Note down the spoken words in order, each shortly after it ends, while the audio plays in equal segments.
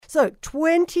So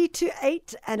 20 to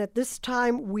 8, and at this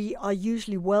time we are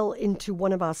usually well into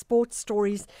one of our sports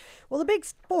stories. Well, the big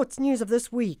sports news of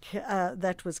this week,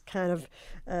 that was kind of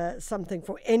something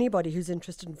for anybody who's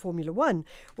interested in Formula One,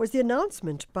 was the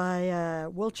announcement by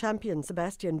world champion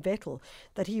Sebastian Vettel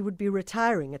that he would be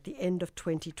retiring at the end of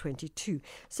 2022.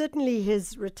 Certainly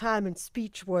his retirement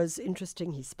speech was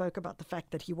interesting. He spoke about the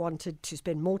fact that he wanted to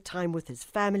spend more time with his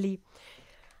family.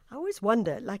 I always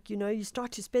wonder, you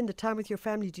start to spend the time with your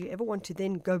family. Do you ever want to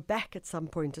then go back at some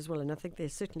point as well? And I think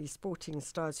there's certainly sporting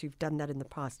stars who've done that in the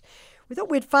past. We thought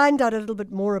we'd find out a little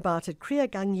bit more about it. Kriya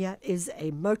Ganghia is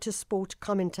a motorsport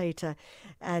commentator,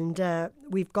 and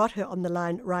we've got her on the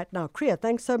line right now. Kriya,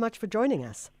 thanks so much for joining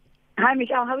us. Hi,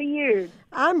 Michelle. How are you?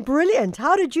 I'm brilliant.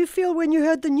 How did you feel when you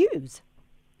heard the news?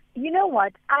 You know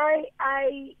what? I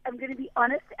am going to be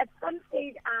honest. At some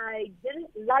stage, I didn't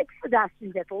like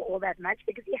Sebastian Vettel all that much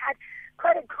because he had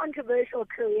quite a controversial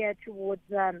career towards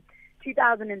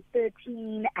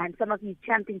 2013 and some of his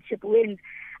championship wins.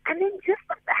 And then just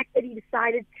the fact that he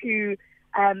decided to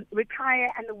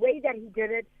retire and the way that he did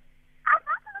it, I'm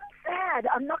a little sad.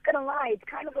 I'm not going to lie. It's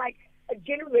kind of like a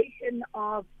generation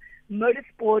of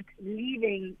motorsport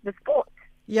leaving the sport.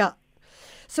 Yeah.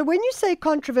 So when you say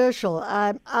controversial,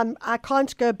 I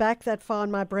can't go back that far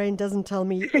and my brain doesn't tell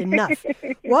me enough.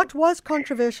 What was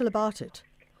controversial about it?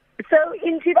 So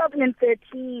in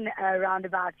 2013,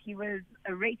 roundabout, he was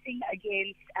racing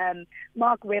against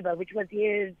Mark Webber, which was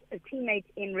his teammate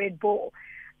in Red Bull.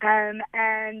 And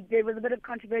there was a bit of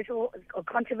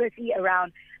controversy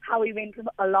around how he went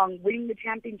along winning the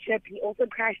championship. He also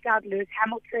crashed out Lewis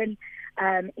Hamilton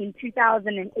in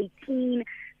 2018.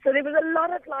 So there was a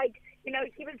lot of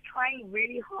he was trying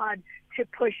really hard to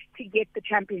push to get the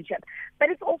championship.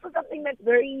 But it's also something that's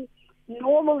very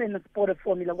normal in the sport of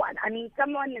Formula One. I mean,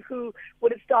 someone who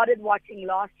would have started watching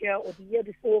last year or the year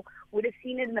before would have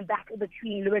seen it in the battle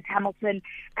between Lewis Hamilton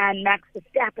and Max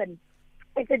Verstappen.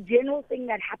 It's a general thing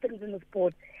that happens in the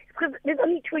sport because there's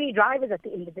only 20 drivers at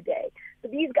the end of the day. So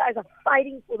these guys are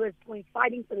fighting for those points,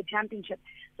 fighting for the championship.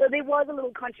 So there was a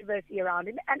little controversy around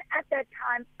it. And at that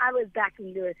time, I was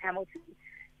backing Lewis Hamilton.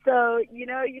 So, you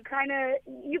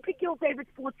pick your favorite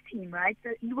sports team, right? So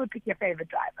you would pick your favorite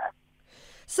driver.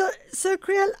 So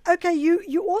Kriya, okay,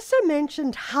 you also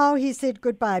mentioned how he said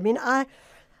goodbye. I mean, I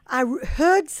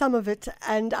heard some of it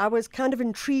and I was kind of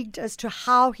intrigued as to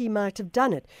how he might have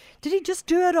done it. Did he just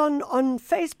do it on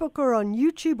Facebook or on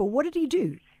YouTube, or what did he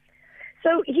do?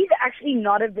 So he's actually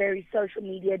not a very social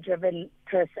media driven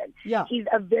person. Yeah. He's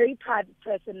a very private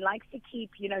person, likes to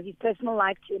keep, his personal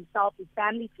life to himself, his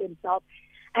family to himself.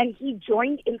 And he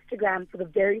joined Instagram for the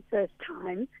very first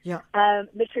time. Yeah.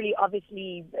 Literally,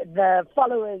 obviously, the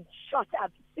followers shot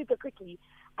up super quickly.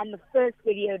 And the first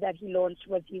video that he launched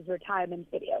was his retirement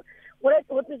video. What I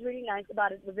thought was really nice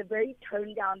about it was a very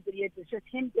toned down video. It was just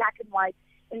him, black and white,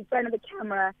 in front of the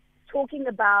camera, talking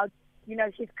about,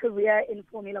 his career in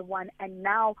Formula One and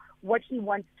now what he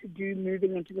wants to do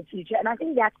moving into the future. And I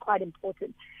think that's quite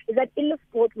important, is that in the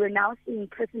sport, we're now seeing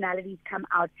personalities come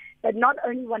out that not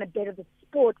only want to better the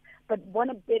sport, but want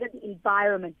to better the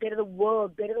environment, better the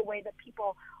world, better the way that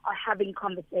people are having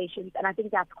conversations. And I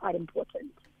think that's quite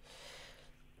important.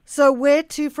 So where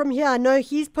to from here? I know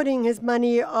he's putting his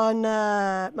money on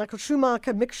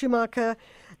Mick Schumacher.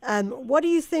 What do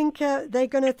you think they're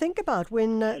going to think about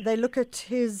when they look at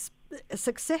his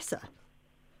successor?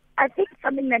 I think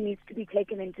something that needs to be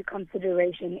taken into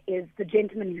consideration is the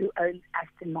gentleman who owns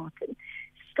Aston Martin.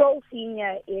 Stroll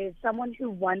Sr. is someone who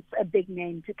wants a big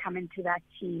name to come into that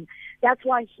team. That's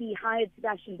why he hired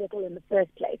Sebastian Vettel in the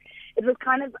first place. It was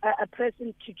kind of a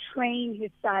person to train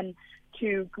his son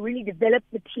to really develop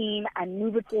the team and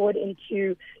move it forward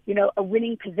into, a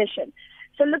winning position.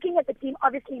 So looking at the team,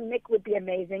 obviously Mick would be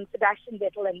amazing. Sebastian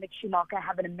Vettel and Mick Schumacher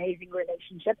have an amazing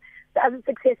relationship. So as a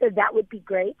successor, that would be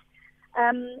great.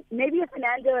 Maybe a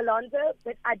Fernando Alonso,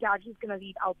 but I doubt he's going to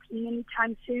leave Alpine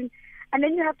anytime soon. And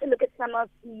then you have to look at some of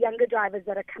the younger drivers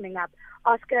that are coming up.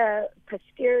 Oscar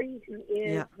Piastri, who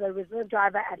is the reserve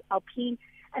driver at Alpine.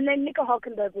 And then Nico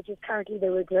Hülkenberg, which is currently the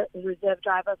reserve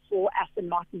driver for Aston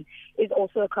Martin, is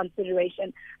also a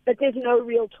consideration. But there's no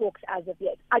real talks as of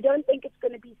yet. I don't think it's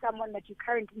going to be someone that you're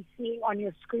currently seeing on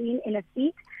your screen in a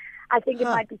seat. I think it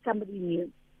might be somebody new.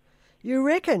 You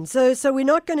reckon? So we're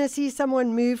not going to see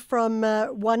someone move from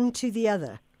one to the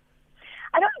other?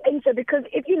 I don't think so, because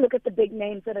if you look at the big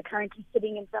names that are currently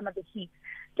sitting in some of the seats,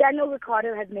 Daniel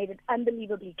Ricciardo has made it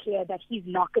unbelievably clear that he's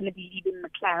not going to be leaving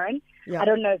McLaren. Yeah. I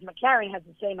don't know if McLaren has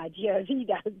the same idea as he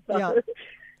does. So.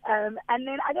 And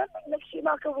then I don't think Mick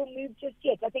Schumacher will move just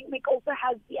yet. I think Mick also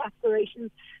has the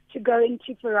aspirations to go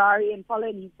into Ferrari and follow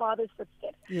in his father's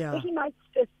footsteps. Yeah. So he might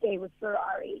just stay with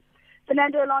Ferrari.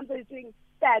 Fernando Alonso is doing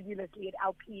fabulously at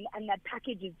Alpine, and that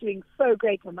package is doing so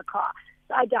great on the car.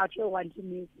 So I doubt he'll want to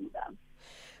move either.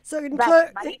 So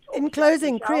in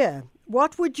closing, Kriya,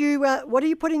 what are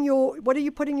you putting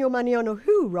your money on, or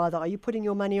who rather are you putting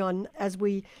your money on as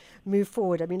we move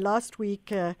forward? I mean, last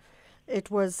week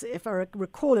it was, if I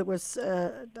recall, it was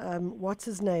what's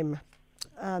his name?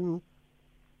 I'm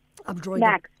drawing.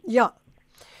 Max. Yeah.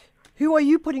 Who are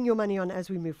you putting your money on as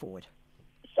we move forward?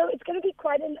 So it's going to be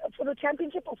quite for the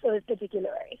championship or for this particular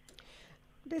race?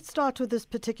 Let's start with this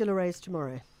particular race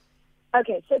tomorrow.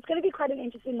 Okay, so it's going to be quite an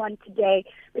interesting one today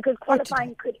because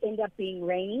qualifying could end up being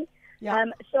rainy. Yeah.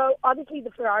 So obviously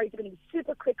the Ferraris are going to be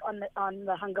super quick on the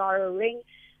Hungaro ring.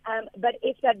 But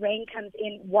if that rain comes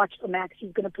in, watch for Max.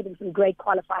 He's going to put in some great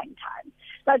qualifying time.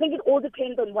 So I think it all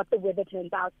depends on what the weather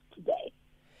turns out today.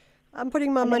 I'm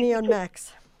putting my money on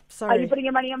Max. Sorry. Are you putting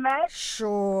your money on Max?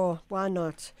 Sure, why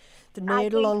not? The I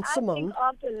Nederlandse think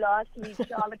after last week,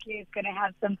 Charles Leclerc is going to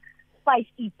have some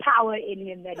feisty power in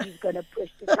him that he's going to push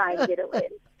to try and get a win.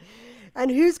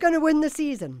 And who's going to win the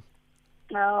season?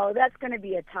 Oh, that's going to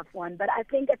be a tough one. But I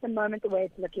think at the moment, the way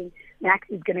it's looking, Max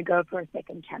is going to go for a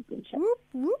second championship. Whoop,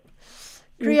 whoop.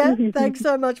 Kriya, thanks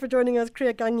so much for joining us.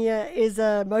 Kriya Ganghia is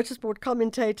a motorsport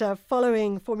commentator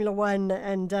following Formula One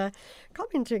and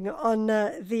commenting on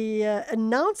the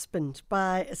announcement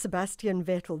by Sebastian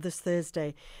Vettel this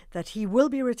Thursday that he will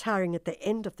be retiring at the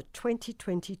end of the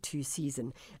 2022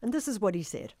 season. And this is what he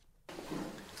said.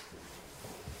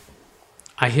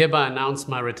 I hereby announce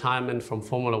my retirement from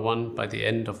Formula One by the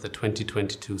end of the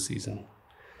 2022 season.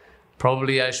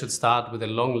 Probably I should start with a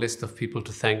long list of people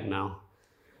to thank now,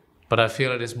 but I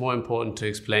feel it is more important to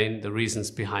explain the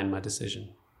reasons behind my decision.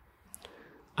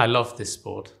 I love this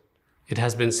sport. It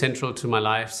has been central to my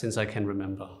life since I can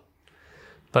remember.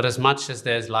 But as much as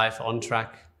there's life on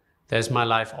track, there's my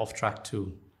life off track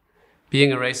too.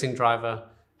 Being a racing driver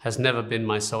has never been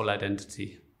my sole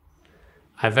identity.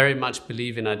 I very much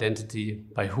believe in identity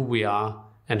by who we are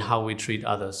and how we treat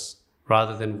others,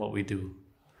 rather than what we do.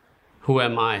 Who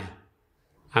am I?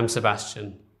 I'm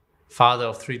Sebastian, father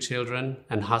of 3 children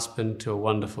and husband to a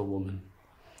wonderful woman.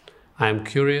 I am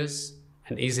curious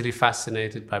and easily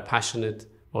fascinated by passionate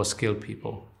or skilled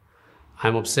people. I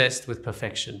am obsessed with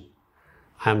perfection.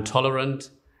 I am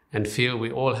tolerant and feel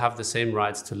we all have the same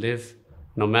rights to live,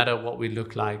 no matter what we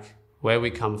look like, where we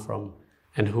come from,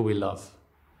 and who we love.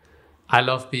 I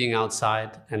love being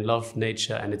outside and love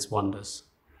nature and its wonders.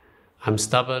 I'm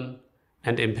stubborn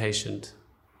and impatient.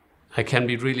 I can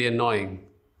be really annoying.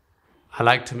 I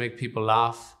like to make people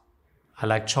laugh. I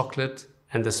like chocolate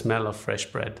and the smell of fresh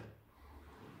bread.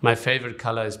 My favorite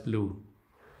color is blue.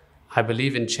 I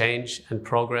believe in change and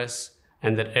progress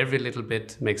and that every little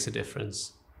bit makes a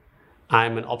difference. I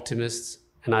am an optimist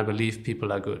and I believe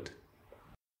people are good.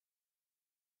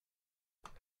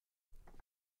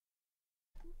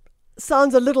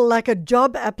 Sounds a little like a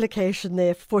job application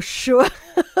there for sure.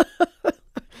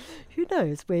 Who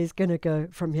knows where he's going to go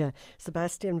from here?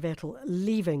 Sebastian Vettel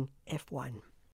leaving F1.